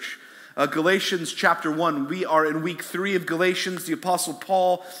Galatians chapter 1, we are in week 3 of Galatians. The Apostle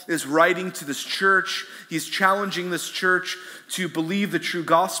Paul is writing to this church. He's challenging this church to believe the true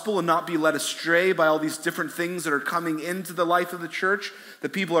gospel and not be led astray by all these different things that are coming into the life of the church. The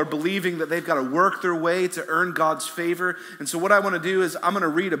people are believing that they've got to work their way to earn God's favor. And so what I want to do is I'm going to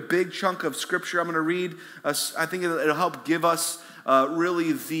read a big chunk of scripture. I'm going to read, I think it'll help give us really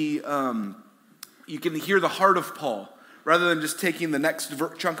you can hear the heart of Paul. Rather than just taking the next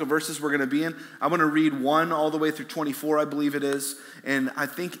chunk of verses we're going to be in, I'm going to read 1 all the way through 24, I believe it is. And I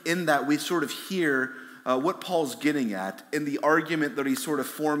think in that we sort of hear what Paul's getting at, and the argument that he's sort of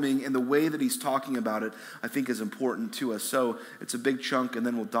forming and the way that he's talking about it, I think is important to us. So it's a big chunk, and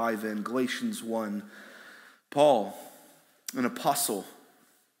then we'll dive in. Galatians 1. Paul, an apostle,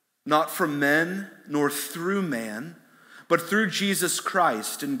 not from men nor through man, but through Jesus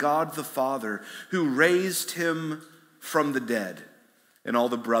Christ and God the Father, who raised him from the dead, and all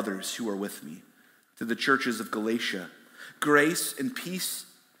the brothers who are with me, to the churches of Galatia. Grace and peace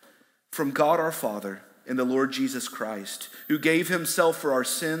from God our Father and the Lord Jesus Christ, who gave himself for our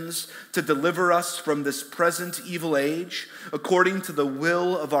sins to deliver us from this present evil age, according to the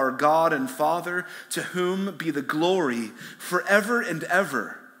will of our God and Father, to whom be the glory forever and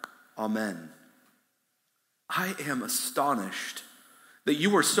ever. Amen. I am astonished that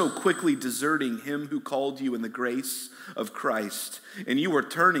you are so quickly deserting him who called you in the grace of Christ, and you are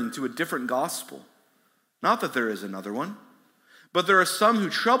turning to a different gospel. Not that there is another one, but there are some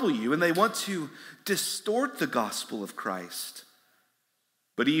who trouble you, and they want to distort the gospel of Christ.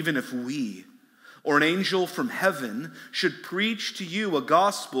 But even if we, or an angel from heaven, should preach to you a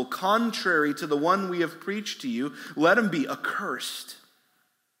gospel contrary to the one we have preached to you, let him be accursed.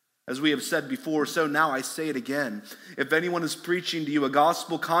 As we have said before, so now I say it again. If anyone is preaching to you a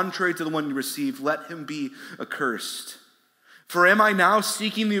gospel contrary to the one you received, let him be accursed. For am I now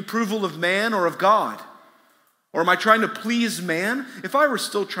seeking the approval of man or of God? Or am I trying to please man? If I were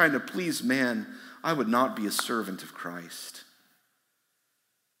still trying to please man, I would not be a servant of Christ.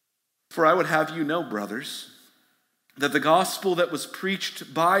 For I would have you know, brothers, that the gospel that was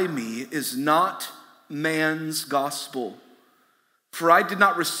preached by me is not man's gospel. For I did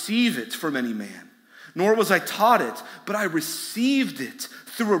not receive it from any man, nor was I taught it, but I received it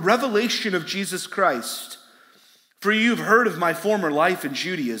through a revelation of Jesus Christ. For you've heard of my former life in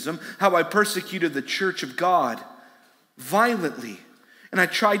Judaism, how I persecuted the church of God violently, and I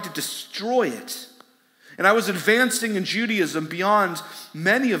tried to destroy it. And I was advancing in Judaism beyond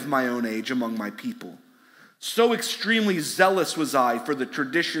many of my own age among my people. So extremely zealous was I for the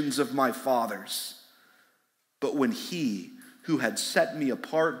traditions of my fathers. But when he who had set me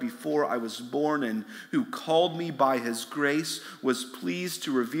apart before I was born and who called me by his grace was pleased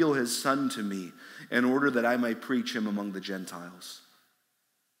to reveal his Son to me in order that I might preach him among the Gentiles.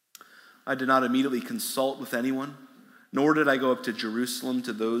 I did not immediately consult with anyone, nor did I go up to Jerusalem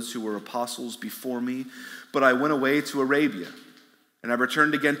to those who were apostles before me, but I went away to Arabia, and I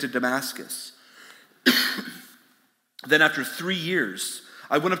returned again to Damascus. Then after 3 years,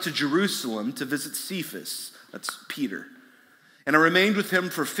 I went up to Jerusalem to visit Cephas, that's Peter, and I remained with him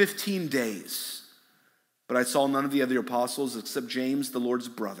for 15 days. But I saw none of the other apostles except James, the Lord's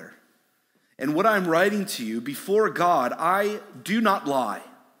brother. And what I'm writing to you before God, I do not lie.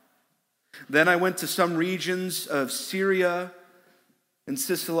 Then I went to some regions of Syria and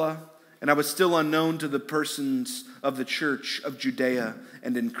Cilicia, and I was still unknown to the persons of the church of Judea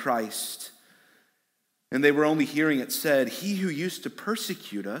and in Christ. And they were only hearing it said, he who used to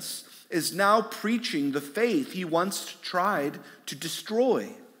persecute us is now preaching the faith he once tried to destroy.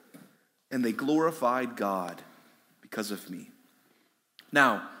 And they glorified God because of me.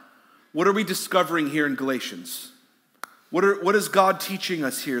 Now, what are we discovering here in Galatians? What is God teaching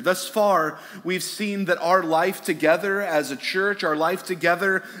us here? Thus far, we've seen that our life together as a church, our life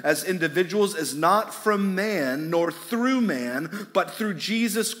together as individuals is not from man nor through man, but through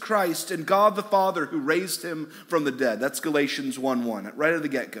Jesus Christ and God the Father who raised him from the dead. That's Galatians 1:1, right at the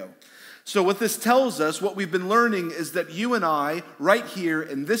get-go. So what this tells us, what we've been learning, is that you and I, right here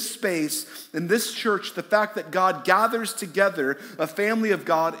in this space, in this church, the fact that God gathers together a family of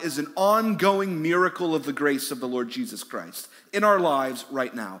God is an ongoing miracle of the grace of the Lord Jesus Christ in our lives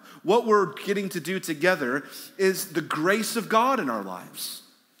right now. What we're getting to do together is the grace of God in our lives.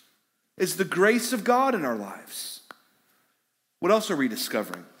 It's the grace of God in our lives. What else are we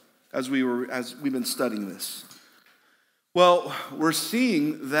discovering as we've been studying this? Well, we're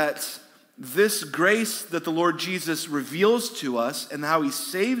seeing that this grace that the Lord Jesus reveals to us and how he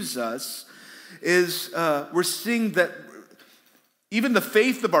saves us is, we're seeing that even the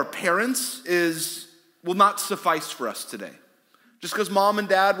faith of our parents will not suffice for us today. Just because mom and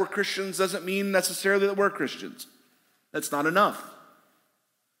dad were Christians doesn't mean necessarily that we're Christians. That's not enough.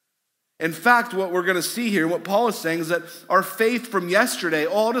 In fact, what we're going to see here, what Paul is saying, is that our faith from yesterday,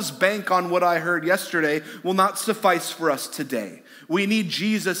 I'll just bank on what I heard yesterday, will not suffice for us today. We need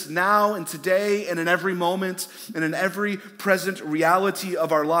Jesus now and today and in every moment and in every present reality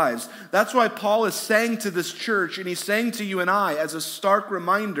of our lives. That's why Paul is saying to this church, and he's saying to you and I as a stark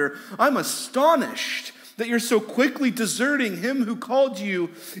reminder, I'm astonished that you're so quickly deserting him who called you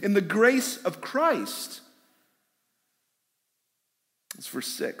in the grace of Christ. It's verse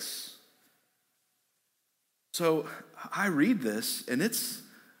 6. So I read this, and it's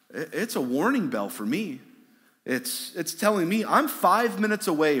a warning bell for me. It's telling me I'm 5 minutes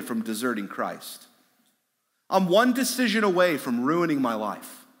away from deserting Christ. I'm one decision away from ruining my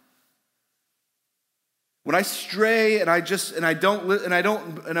life. When I stray and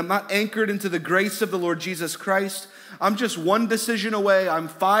I'm not anchored into the grace of the Lord Jesus Christ, I'm just one decision away. I'm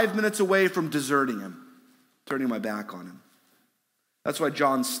 5 minutes away from deserting him, turning my back on him. That's why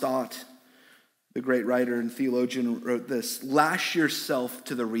John Stott, the great writer and theologian, wrote this: lash yourself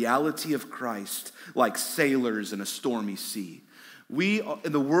to the reality of Christ like sailors in a stormy sea.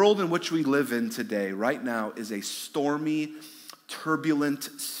 In the world in which we live in today, right now, is a stormy, turbulent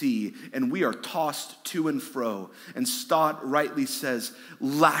sea, and we are tossed to and fro. And Stott rightly says,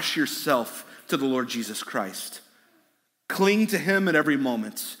 lash yourself to the Lord Jesus Christ. Cling to him at every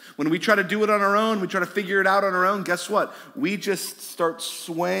moment. When we try to do it on our own, we try to figure it out on our own, guess what? We just start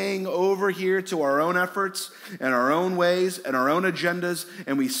swaying over here to our own efforts and our own ways and our own agendas,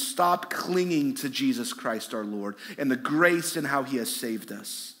 and we stop clinging to Jesus Christ our Lord and the grace and how he has saved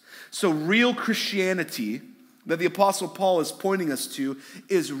us. So real Christianity that the Apostle Paul is pointing us to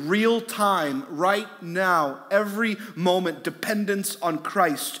is real time, right now, every moment, dependence on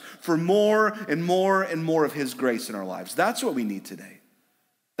Christ for more and more and more of his grace in our lives. That's what we need today.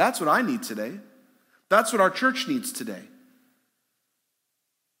 That's what I need today. That's what our church needs today.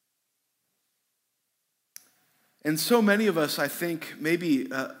 And so many of us, I think, maybe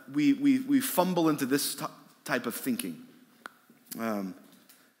we fumble into this type of thinking.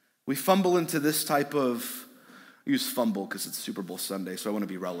 We fumble into this type of, I use fumble because it's Super Bowl Sunday, so I want to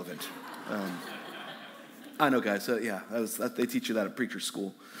be relevant. I know, guys. They teach you that at preacher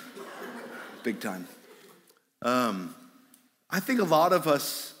school. Big time. I think a lot of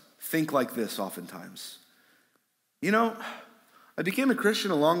us think like this oftentimes. You know, I became a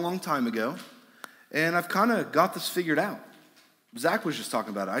Christian a long, long time ago, and I've kind of got this figured out. Zach was just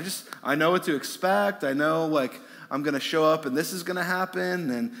talking about it. I know what to expect. I know, I'm going to show up and this is going to happen,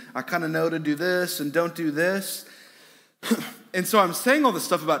 and I kind of know to do this and don't do this. And so I'm saying all this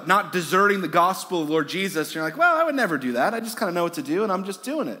stuff about not deserting the gospel of Lord Jesus. And you're like, well, I would never do that. I just kind of know what to do, and I'm just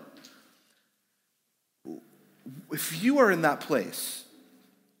doing it. If you are in that place,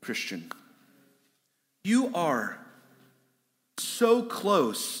 Christian, you are so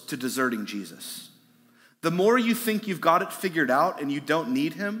close to deserting Jesus. The more you think you've got it figured out and you don't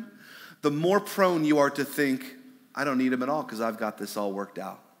need him, the more prone you are to think, I don't need him at all because I've got this all worked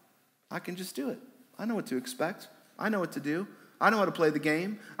out. I can just do it. I know what to expect. I know what to do. I know how to play the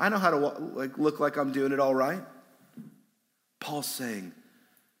game. I know how to look like I'm doing it all right. Paul's saying,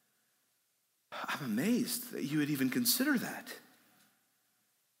 I'm amazed that you would even consider that.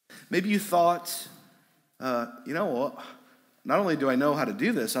 Maybe you thought, not only do I know how to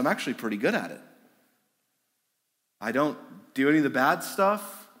do this, I'm actually pretty good at it. I don't do any of the bad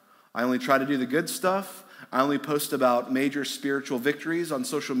stuff. I only try to do the good stuff. I only post about major spiritual victories on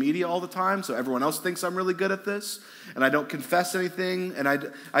social media all the time, so everyone else thinks I'm really good at this. And I don't confess anything, and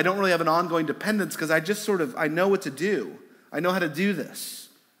I don't really have an ongoing dependence because I know what to do. I know how to do this.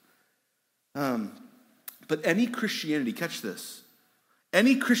 But any Christianity, catch this,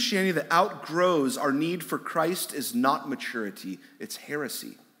 any Christianity that outgrows our need for Christ is not maturity, it's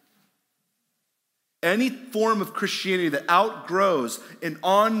heresy. Any form of Christianity that outgrows an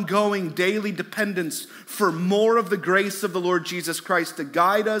ongoing daily dependence for more of the grace of the Lord Jesus Christ to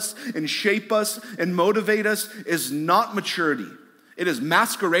guide us and shape us and motivate us is not maturity. It is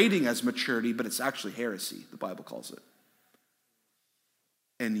masquerading as maturity, but it's actually heresy, the Bible calls it.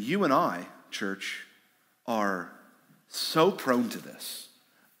 And you and I, church, are so prone to this.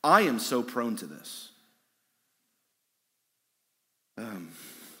 I am so prone to this.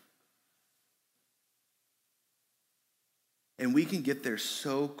 And we can get there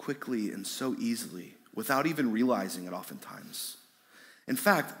so quickly and so easily without even realizing it oftentimes. In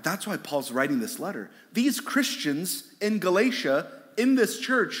fact, that's why Paul's writing this letter. These Christians in Galatia, in this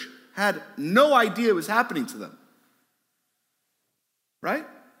church, had no idea it was happening to them. Right?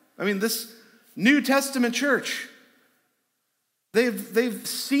 I mean, this New Testament church, They've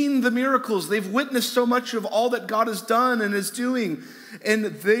seen the miracles. They've witnessed so much of all that God has done and is doing. And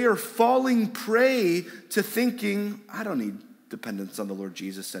they are falling prey to thinking, I don't need dependence on the Lord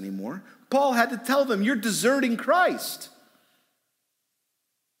Jesus anymore. Paul had to tell them, you're deserting Christ.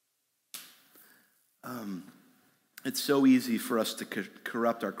 It's so easy for us to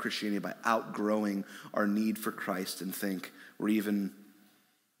corrupt our Christianity by outgrowing our need for Christ and think we're even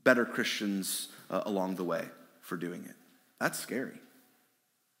better Christians along the way for doing it. That's scary.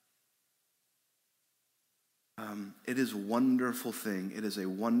 It is a wonderful thing. It is a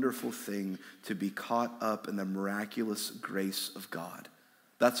wonderful thing to be caught up in the miraculous grace of God.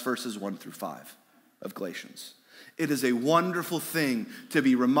 That's verses 1 through 5 of Galatians. It is a wonderful thing to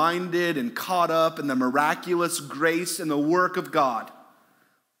be reminded and caught up in the miraculous grace and the work of God.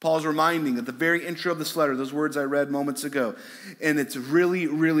 Paul's reminding at the very intro of this letter, those words I read moments ago. And it's really,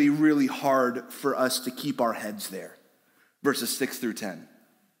 really, really hard for us to keep our heads there. Verses 6 through 10.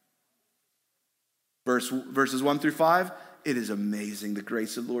 Verses 1 through 5, it is amazing. The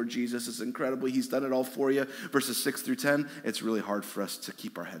grace of the Lord Jesus is incredible. He's done it all for you. Verses 6 through 10, it's really hard for us to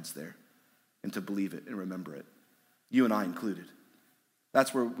keep our heads there and to believe it and remember it. You and I included.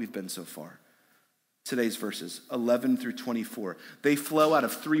 That's where we've been so far. Today's verses, 11 through 24, they flow out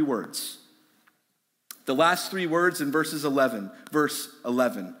of three words. The last three words in verse 11,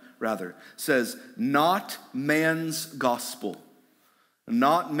 says, not man's gospel.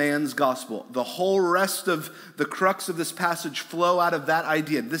 Not man's gospel. The whole rest of the crux of this passage flow out of that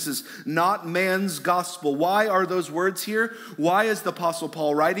idea. This is not man's gospel. Why are those words here? Why is the Apostle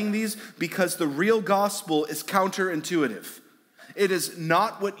Paul writing these? Because the real gospel is counterintuitive. It is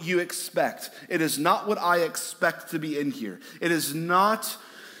not what you expect. It is not what I expect to be in here. It is not,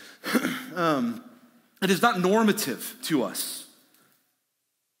 normative to us.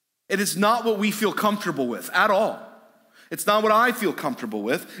 It is not what we feel comfortable with at all. It's not what I feel comfortable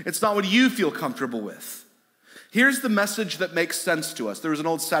with. It's not what you feel comfortable with. Here's the message that makes sense to us. There was an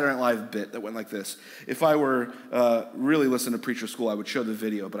old Saturday Night Live bit that went like this. If I were really listening to Preacher School, I would show the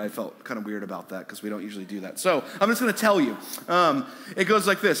video, but I felt kind of weird about that because we don't usually do that. So I'm just going to tell you. It goes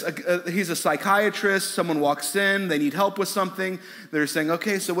like this. He's a psychiatrist. Someone walks in. They need help with something. They're saying,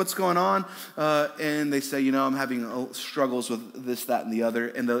 okay, so what's going on? And they say, I'm having struggles with this, that, and the other.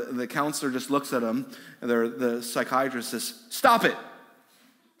 And the counselor just looks at them, and the psychiatrist says, stop it.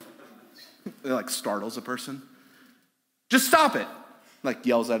 It startles a person. Just stop it.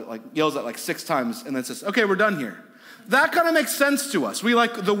 Yells at it 6 times and then says, okay, we're done here. That kind of makes sense to us. We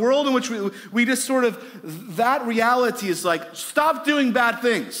the world in which we just sort of, that reality is stop doing bad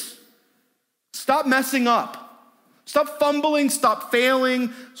things. Stop messing up. Stop fumbling, stop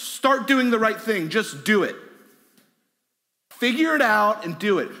failing, start doing the right thing. Just do it. Figure it out and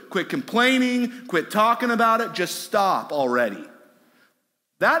do it. Quit complaining, quit talking about it, just stop already.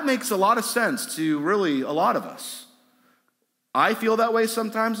 That makes a lot of sense to really a lot of us. I feel that way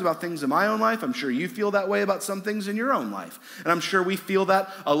sometimes about things in my own life. I'm sure you feel that way about some things in your own life. And I'm sure we feel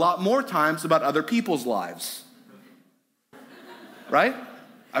that a lot more times about other people's lives. Right?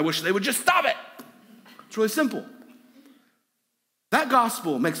 I wish they would just stop it. It's really simple. That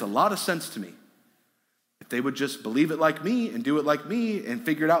gospel makes a lot of sense to me. If they would just believe it like me and do it like me and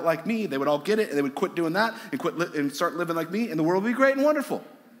figure it out like me, they would all get it and they would quit doing that and start living like me and the world would be great and wonderful.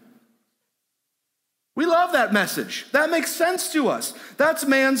 We love that message. That makes sense to us. That's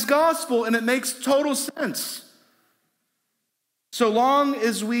man's gospel, and it makes total sense. So long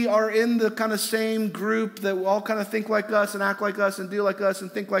as we are in the kind of same group that all kind of think like us and act like us and do like us and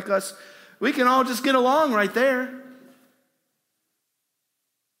think like us, we can all just get along right there.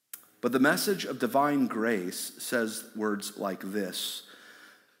 But the message of divine grace says words like this.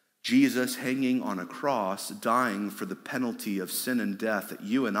 Jesus hanging on a cross, dying for the penalty of sin and death that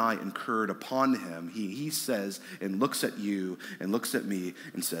you and I incurred upon him. He says and looks at you and looks at me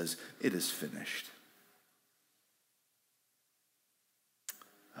and says, it is finished.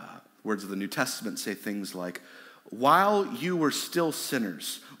 Words of the New Testament say things like, while you were still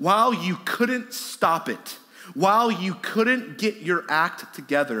sinners, while you couldn't stop it, while you couldn't get your act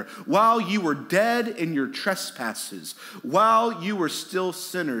together, while you were dead in your trespasses, while you were still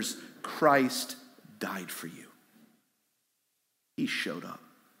sinners, Christ died for you. He showed up.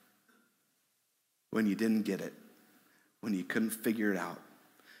 When you didn't get it, when you couldn't figure it out,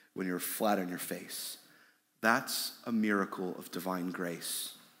 when you were flat on your face. That's a miracle of divine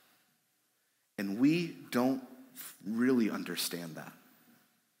grace. And we don't really understand that.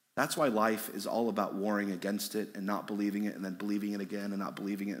 That's why life is all about warring against it and not believing it and then believing it again and not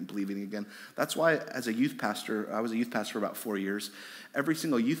believing it and believing it again. That's why as a youth pastor, I was a youth pastor for about 4 years. Every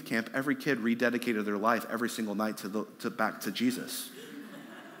single youth camp, every kid rededicated their life every single night back to Jesus.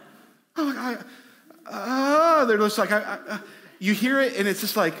 They're just like, you hear it and it's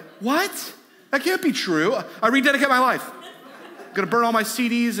just like, what? That can't be true. I rededicate my life. I'm going to burn all my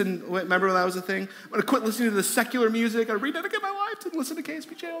CDs, and remember when that was a thing? I'm going to quit listening to the secular music. I rededicate my life to listen to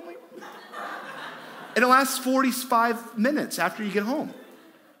KSPJ only. And it lasts 45 minutes after you get home.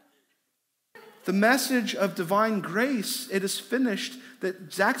 The message of divine grace, it is finished,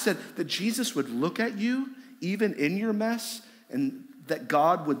 that Zach said that Jesus would look at you, even in your mess, and that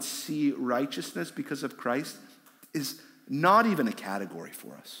God would see righteousness because of Christ, is not even a category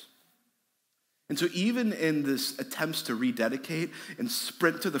for us. And so even in this attempts to rededicate and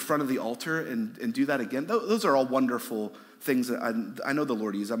sprint to the front of the altar and do that again, those are all wonderful things that I know the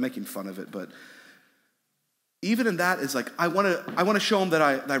Lord uses. I'm making fun of it, but even in that is like, I want to show him that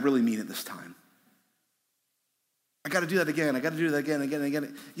I really mean it this time. I got to do that again. I got to do that again, again, and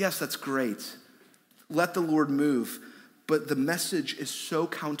again. Yes, that's great. Let the Lord move. But the message is so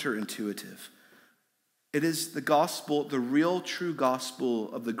counterintuitive. It is the gospel, the real true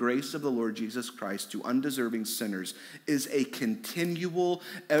gospel of the grace of the Lord Jesus Christ to undeserving sinners is a continual,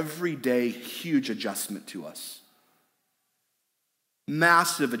 everyday, huge adjustment to us.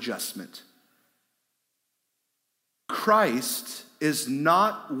 Massive adjustment. Christ is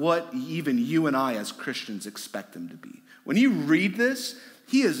not what even you and I as Christians expect him to be. When you read this,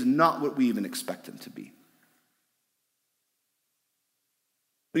 he is not what we even expect him to be.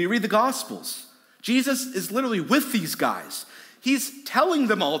 When you read the Gospels, Jesus is literally with these guys. He's telling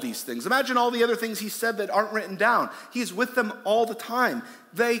them all these things. Imagine all the other things he said that aren't written down. He's with them all the time.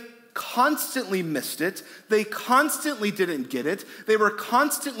 They constantly missed it. They constantly didn't get it. They were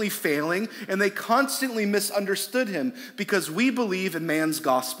constantly failing, and they constantly misunderstood him because we believe in man's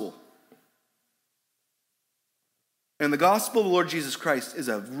gospel. And the gospel of the Lord Jesus Christ is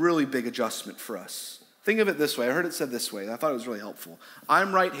a really big adjustment for us. Think of it this way. I heard it said this way. I thought it was really helpful.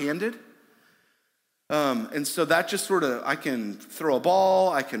 I'm right-handed. And so that just sort of, I can throw a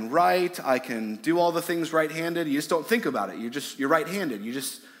ball, I can write, I can do all the things right-handed. You just don't think about it. You're right-handed.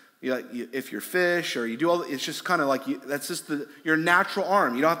 If you're fish or you do all, it's just kind of like, that's just your natural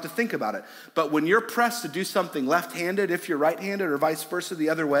arm. You don't have to think about it. But when you're pressed to do something left-handed, if you're right-handed or vice versa the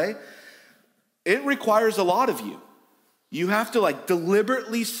other way, it requires a lot of you. You have to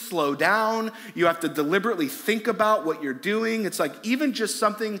deliberately slow down. You have to deliberately think about what you're doing. It's like even just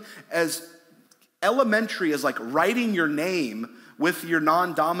something as elementary as writing your name with your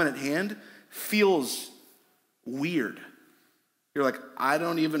non-dominant hand feels weird. You're like, I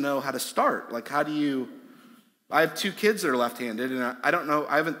don't even know how to start. I have 2 kids that are left-handed, and I don't know,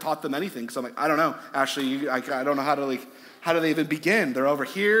 I haven't taught them anything, because I'm like, I don't know. Ashley, I don't know how do they even begin? They're over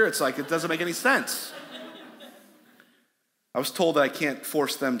here. It's like, it doesn't make any sense. I was told that I can't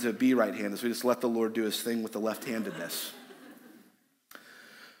force them to be right-handed, so we just let the Lord do his thing with the left-handedness.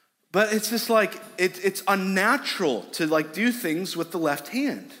 But it's just it's unnatural to do things with the left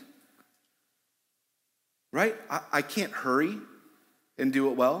hand. Right? I can't hurry and do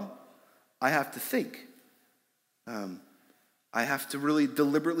it well. I have to think. I have to really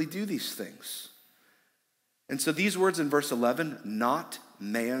deliberately do these things. And so these words in verse 11, not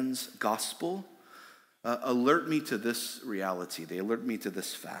man's gospel, alert me to this reality. They alert me to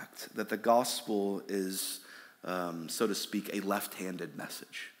this fact, that the gospel is, so to speak, a left-handed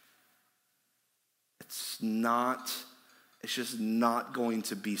message. It's just not going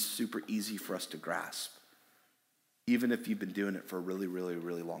to be super easy for us to grasp, even if you've been doing it for a really, really,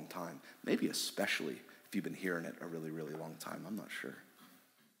 really long time. Maybe especially if you've been hearing it a really, really long time. I'm not sure.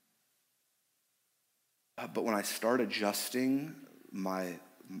 But when I start adjusting my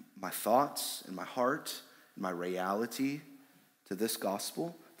thoughts and my heart and my reality to this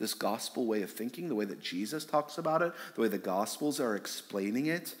gospel way of thinking, the way that Jesus talks about it, the way the Gospels are explaining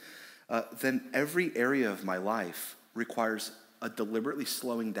it, then every area of my life requires a deliberately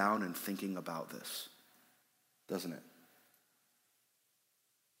slowing down and thinking about this, doesn't it?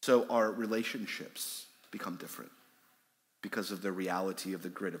 So our relationships become different because of the reality of the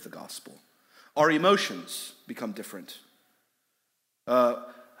grid of the gospel. Our emotions become different.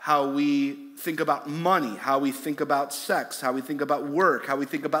 How we think about money, how we think about sex, how we think about work, how we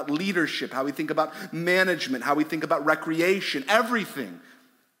think about leadership, how we think about management, how we think about recreation, everything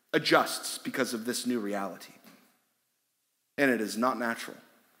adjusts because of this new reality. And it is not natural.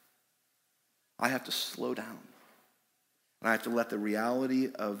 I have to slow down. And I have to let the reality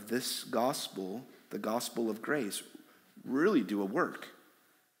of this gospel, the gospel of grace, really do a work.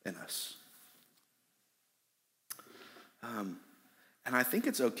 in us. And I think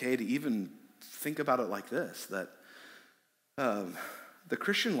it's okay to even think about it like this, that the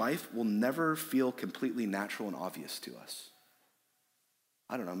Christian life will never feel completely natural and obvious to us.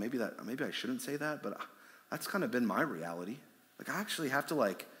 I don't know, maybe I shouldn't say that, but that's kind of been my reality. Like, I actually have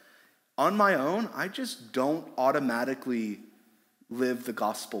to, on my own, I just don't automatically live the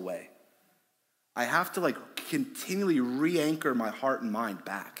gospel way. I have to, continually re-anchor my heart and mind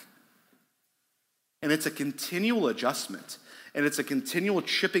back. And it's a continual adjustment. And it's a continual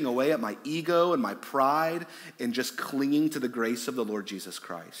chipping away at my ego and my pride and just clinging to the grace of the Lord Jesus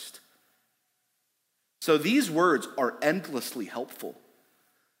Christ. So these words are endlessly helpful.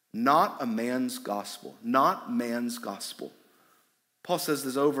 Not a man's gospel. Not man's gospel. Paul says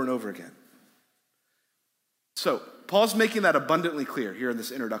this over and over again. So Paul's making that abundantly clear here in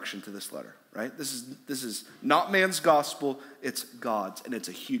this introduction to this letter, right? This is not man's gospel, it's God's, and it's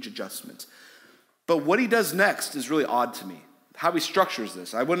a huge adjustment. But what he does next is really odd to me. How he structures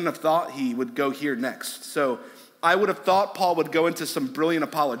this. I wouldn't have thought he would go here next. So I would have thought Paul would go into some brilliant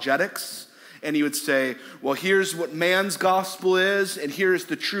apologetics, and he would say, well, here's what man's gospel is, and here's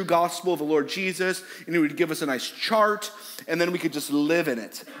the true gospel of the Lord Jesus, and he would give us a nice chart, and then we could just live in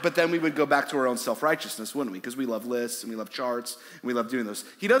it. But then we would go back to our own self-righteousness, wouldn't we? Because we love lists, and we love charts, and we love doing those.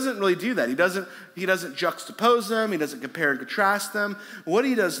 He doesn't really do that. He doesn't juxtapose them. He doesn't compare and contrast them. What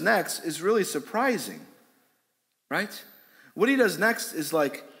he does next is really surprising, right? What he does next is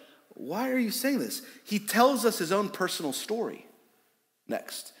why are you saying this? He tells us his own personal story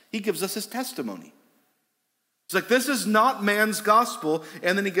next. He gives us his testimony. It's like, this is not man's gospel,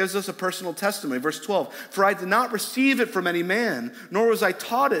 and then he gives us a personal testimony. Verse 12, for I did not receive it from any man, nor was I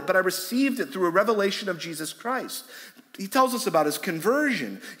taught it, but I received it through a revelation of Jesus Christ. He tells us about his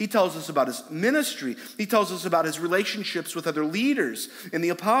conversion. He tells us about his ministry. He tells us about his relationships with other leaders and the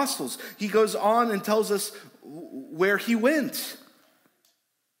apostles. He goes on and tells us where he went.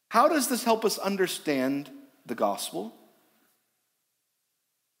 How does this help us understand the gospel?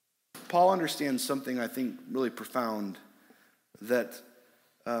 Paul understands something I think really profound, that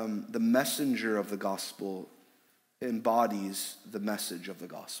the messenger of the gospel embodies the message of the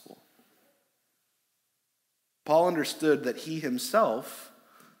gospel. Paul understood that he himself,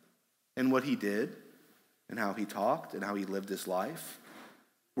 and what he did, and how he talked, and how he lived his life,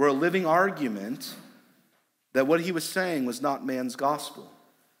 were a living argument that what he was saying was not man's gospel.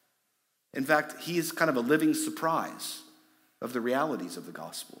 In fact, he is kind of a living surprise of the realities of the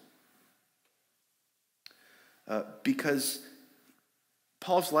gospel. Because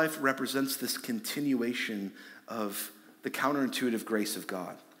Paul's life represents this continuation of the counterintuitive grace of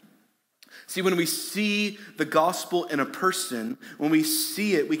God. See, when we see the gospel in a person, when we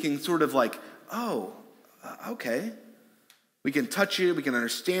see it, we can sort of okay. We can touch it, we can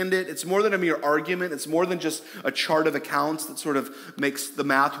understand it. It's more than a mere argument. It's more than just a chart of accounts that sort of makes the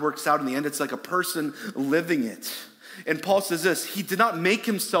math works out in the end. It's like a person living it. And Paul says this, he did not make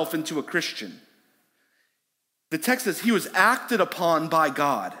himself into a Christian. The text says he was acted upon by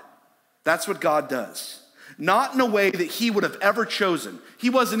God. That's what God does. Not in a way that he would have ever chosen. He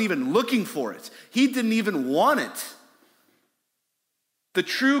wasn't even looking for it. He didn't even want it. The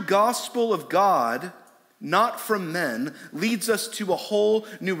true gospel of God, not from men, leads us to a whole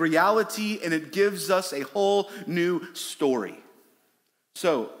new reality, and it gives us a whole new story.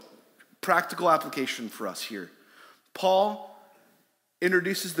 So, practical application for us here. Paul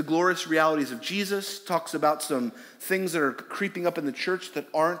introduces the glorious realities of Jesus, talks about some things that are creeping up in the church that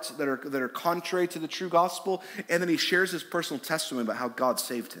are contrary to the true gospel, and then he shares his personal testimony about how God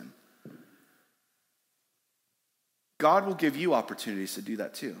saved him. God will give you opportunities to do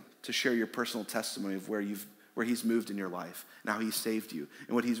that too, to share your personal testimony of where he's moved in your life, and how he saved you,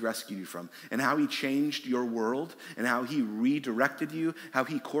 and what he's rescued you from, and how he changed your world, and how he redirected you, how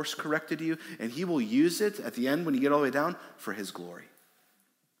he course corrected you, and he will use it at the end when you get all the way down for his glory.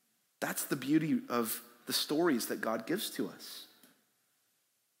 That's the beauty of the stories that God gives to us.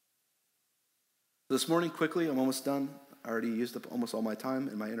 This morning, quickly, I'm almost done. I already used up almost all my time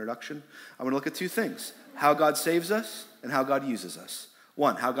in my introduction. I'm going to look at two things: how God saves us and how God uses us.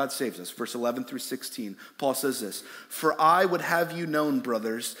 One, how God saves us. Verse 11 through 16, Paul says this, for I would have you known,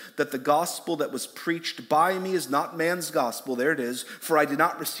 brothers, that the gospel that was preached by me is not man's gospel. There it is. For I did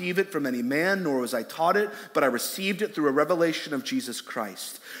not receive it from any man, nor was I taught it, but I received it through a revelation of Jesus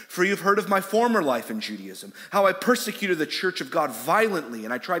Christ. For you've heard of my former life in Judaism, how I persecuted the church of God violently,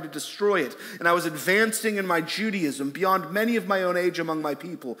 and I tried to destroy it. And I was advancing in my Judaism beyond many of my own age among my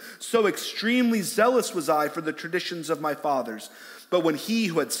people. So extremely zealous was I for the traditions of my fathers. But when he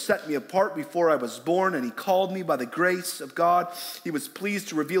who had set me apart before I was born, and he called me by the grace of God, he was pleased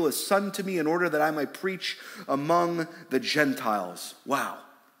to reveal his Son to me in order that I might preach among the Gentiles. Wow,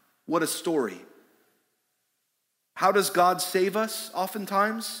 what a story. How does God save us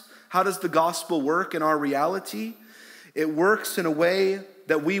oftentimes? How does the gospel work in our reality? It works in a way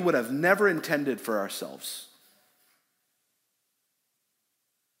that we would have never intended for ourselves.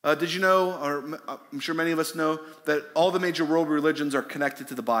 Did you know, or I'm sure many of us know, that all the major world religions are connected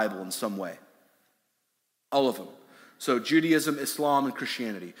to the Bible in some way? All of them. So Judaism, Islam, and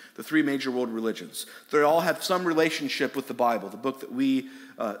Christianity, the three major world religions. They all have some relationship with the Bible, the book that we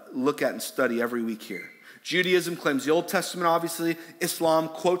look at and study every week here. Judaism claims the Old Testament, obviously. Islam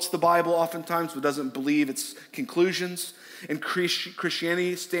quotes the Bible oftentimes, but doesn't believe its conclusions. And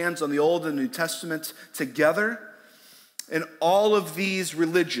Christianity stands on the Old and New Testament together. And all of these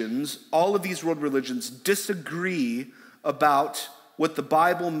religions, all of these world religions, disagree about what the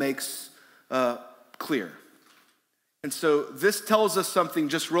Bible makes clear. And so this tells us something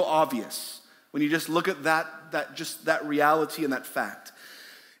just real obvious when you just look at that reality and that fact.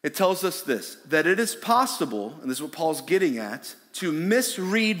 It tells us this, that it is possible, and this is what Paul's getting at, to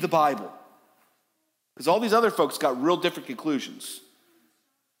misread the Bible. Because all these other folks got real different conclusions.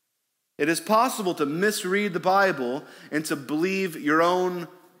 It is possible to misread the Bible and to believe your own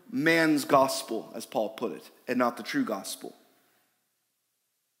man's gospel, as Paul put it, and not the true gospel.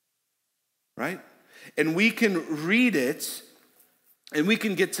 Right? And we can read it, and we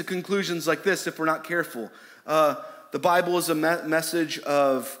can get to conclusions like this if we're not careful. The Bible is a message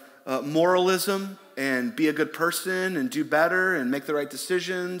of moralism and be a good person and do better and make the right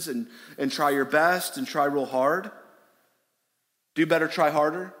decisions and try your best and try real hard. Do better, try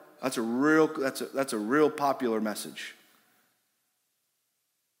harder. That's a real popular message.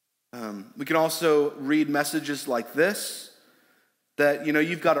 We can also read messages like this, that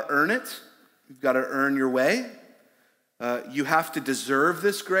you've got to earn it. You've got to earn your way. You have to deserve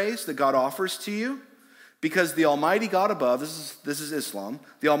this grace that God offers to you, because the Almighty God above, this is Islam,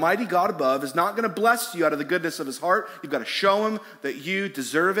 the Almighty God above is not going to bless you out of the goodness of his heart. You've got to show him that you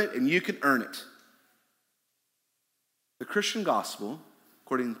deserve it and you can earn it. The Christian gospel,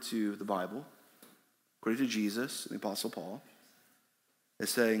 according to the Bible, according to Jesus and the Apostle Paul, is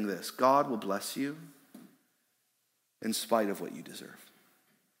saying this: God will bless you in spite of what you deserve.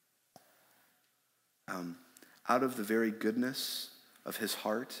 Out of the very goodness of his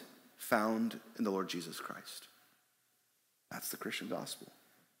heart found in the Lord Jesus Christ. That's the Christian gospel.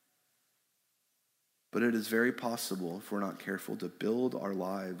 But it is very possible, if we're not careful, to build our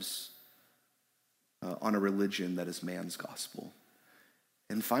lives on a religion that is man's gospel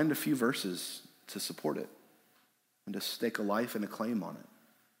and find a few verses to support it and to stake a life and a claim on it.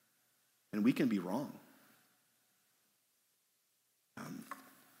 And we can be wrong.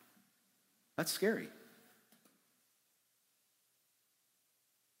 That's scary.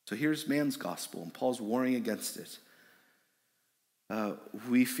 So here's man's gospel, and Paul's warring against it.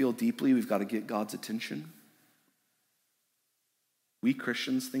 We feel deeply we've got to get God's attention. We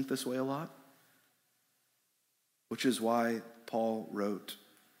Christians think this way a lot, which is why Paul wrote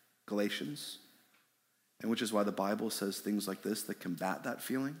Galatians, and which is why the Bible says things like this that combat that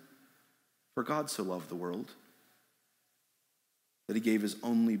feeling. For God so loved the world that he gave his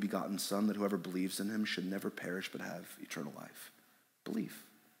only begotten Son, that whoever believes in him should never perish but have eternal life. Belief,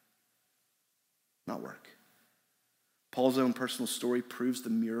 not work. Paul's own personal story proves the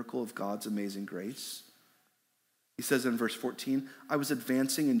miracle of God's amazing grace. He says in verse 14, I was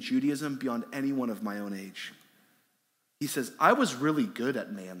advancing in Judaism beyond anyone of my own age. He says, I was really good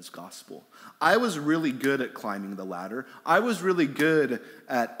at man's gospel. I was really good at climbing the ladder. I was really good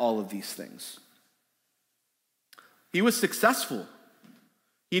at all of these things. He was successful.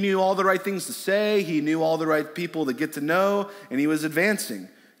 He knew all the right things to say. He knew all the right people to get to know, and he was advancing.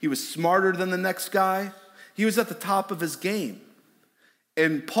 He was smarter than the next guy. He was at the top of his game.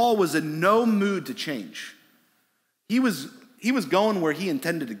 And Paul was in no mood to change. He was going where he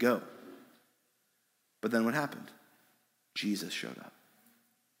intended to go. But then what happened? Jesus showed up.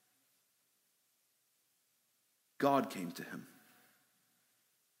 God came to him.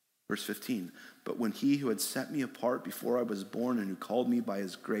 Verse 15, but when he who had set me apart before I was born and who called me by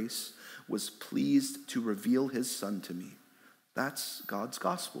his grace was pleased to reveal his Son to me. That's God's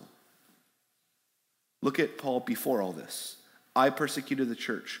gospel. Look at Paul before all this. I persecuted the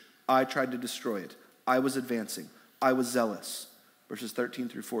church. I tried to destroy it. I was advancing. I was zealous. Verses 13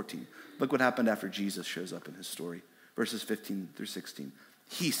 through 14. Look what happened after Jesus shows up in his story. Verses 15 through 16.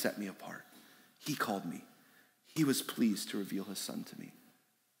 He set me apart. He called me. He was pleased to reveal his Son to me.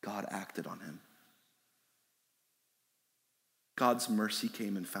 God acted on him. God's mercy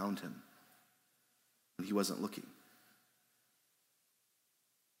came and found him when he wasn't looking.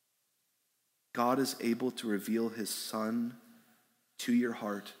 God is able to reveal his Son to your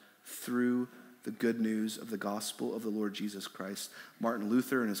heart through the good news of the gospel of the Lord Jesus Christ. Martin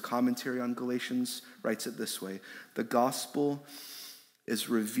Luther, in his commentary on Galatians, writes it this way: the gospel is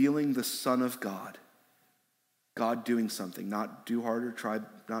revealing the Son of God. God doing something, not do harder,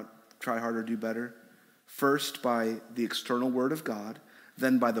 not try harder, do better. First by the external word of God,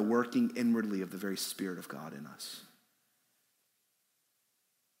 then by the working inwardly of the very Spirit of God in us.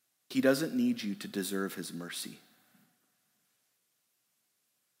 He doesn't need you to deserve his mercy.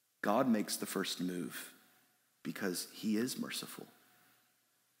 God makes the first move because he is merciful.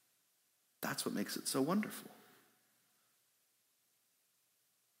 That's what makes it so wonderful.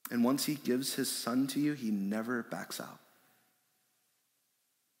 And once he gives his Son to you, he never backs out.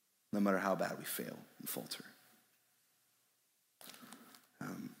 No matter how bad we fail and falter.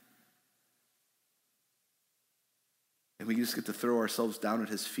 And we just get to throw ourselves down at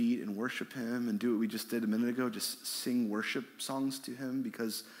his feet and worship him and do what we just did a minute ago, just sing worship songs to him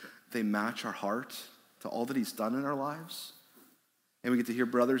because they match our heart to all that he's done in our lives. And we get to hear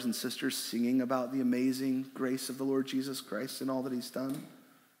brothers and sisters singing about the amazing grace of the Lord Jesus Christ and all that he's done.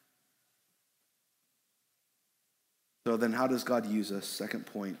 So then how does God use us? Second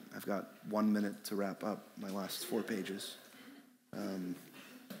point. I've got 1 minute to wrap up my last 4 pages.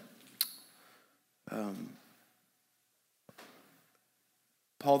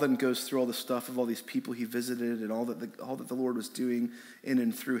 Paul then goes through all the stuff of all these people he visited and all that the Lord was doing in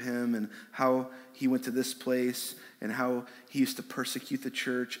and through him and how he went to this place and how he used to persecute the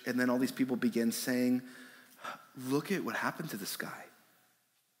church. And then all these people begin saying, look at what happened to this guy.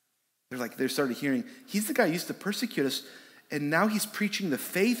 They started hearing, he's the guy who used to persecute us, and now he's preaching the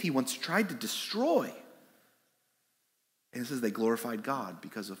faith he once tried to destroy. And it says they glorified God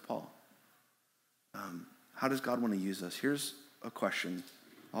because of Paul. How does God want to use us? Here's a question.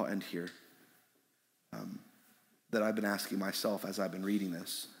 I'll end here. That I've been asking myself as I've been reading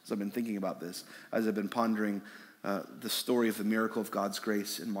this, as I've been thinking about this, as I've been pondering the story of the miracle of God's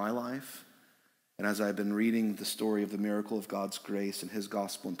grace in my life, and as I've been reading the story of the miracle of God's grace and his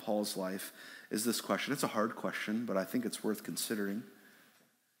gospel in Paul's life, is this question. It's a hard question, but I think it's worth considering.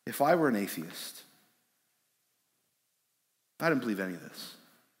 If I were an atheist, if I didn't believe any of this,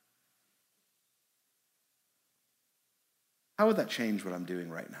 how would that change what I'm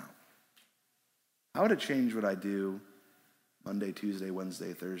doing right now? How would it change what I do Monday, Tuesday,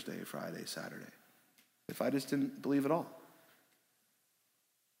 Wednesday, Thursday, Friday, Saturday, if I just didn't believe at all?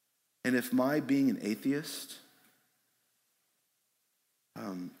 And if my being an atheist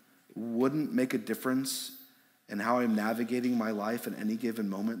wouldn't make a difference in how I'm navigating my life in any given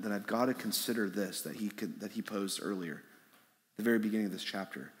moment, then I've got to consider this that he posed earlier, at the very beginning of this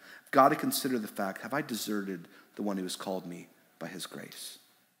chapter. I've got to consider the fact, have I deserted the one who has called me by his grace?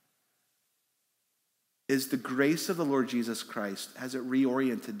 Is the grace of the Lord Jesus Christ, has it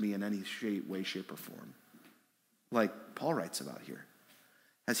reoriented me in any way, shape, or form? Like Paul writes about here.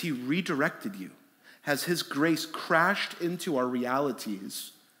 Has he redirected you? Has his grace crashed into our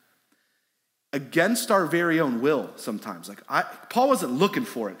realities against our very own will sometimes? Paul wasn't looking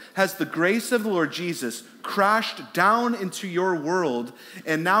for it. Has the grace of the Lord Jesus crashed down into your world,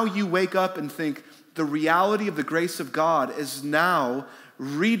 and now you wake up and think, the reality of the grace of God is now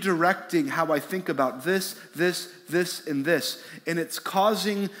redirecting how I think about this, and this. And it's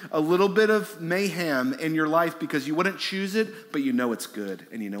causing a little bit of mayhem in your life because you wouldn't choose it, but you know it's good,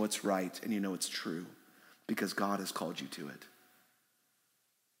 and you know it's right, and you know it's true because God has called you to it.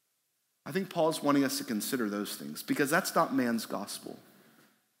 I think Paul's wanting us to consider those things because that's not man's gospel.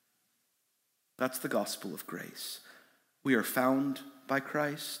 That's the gospel of grace. We are found by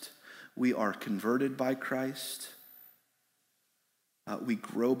Christ. We are converted by Christ. We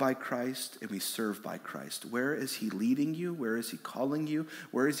grow by Christ and we serve by Christ. Where is he leading you? Where is he calling you?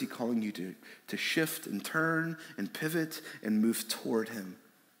 Where is he calling you to shift and turn and pivot and move toward him?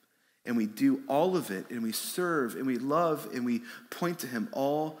 And we do all of it, and we serve, and we love, and we point to him,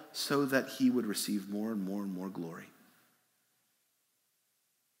 all so that he would receive more and more and more glory.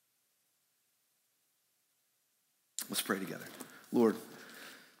 Let's pray together. Lord,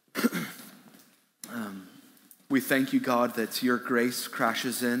 we thank you, God, that your grace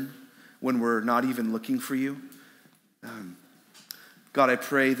crashes in when we're not even looking for you. God, I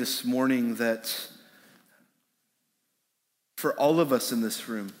pray this morning that for all of us in this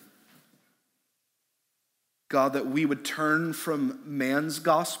room, God, that we would turn from man's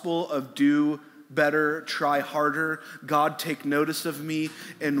gospel of do better, try harder, God, take notice of me,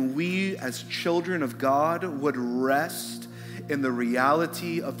 and we as children of God would rest in the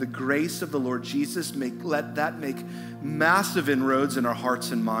reality of the grace of the Lord Jesus. Let that make massive inroads in our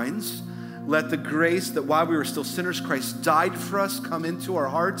hearts and minds. Let the grace that while we were still sinners, Christ died for us come into our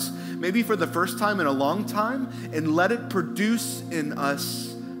hearts, maybe for the first time in a long time, and let it produce in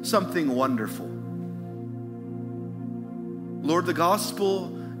us something wonderful. Lord, the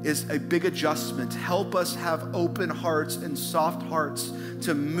gospel is a big adjustment. Help us have open hearts and soft hearts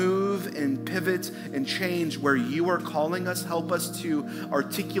to move and pivot and change where you are calling us. Help us to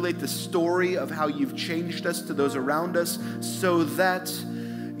articulate the story of how you've changed us to those around us so that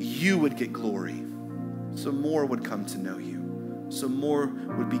you would get glory, so more would come to know you, so more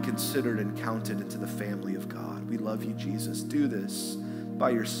would be considered and counted into the family of God. We love you, Jesus. Do this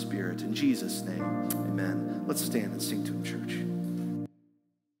by your Spirit. In Jesus' name, amen. Let's stand and sing to him, church.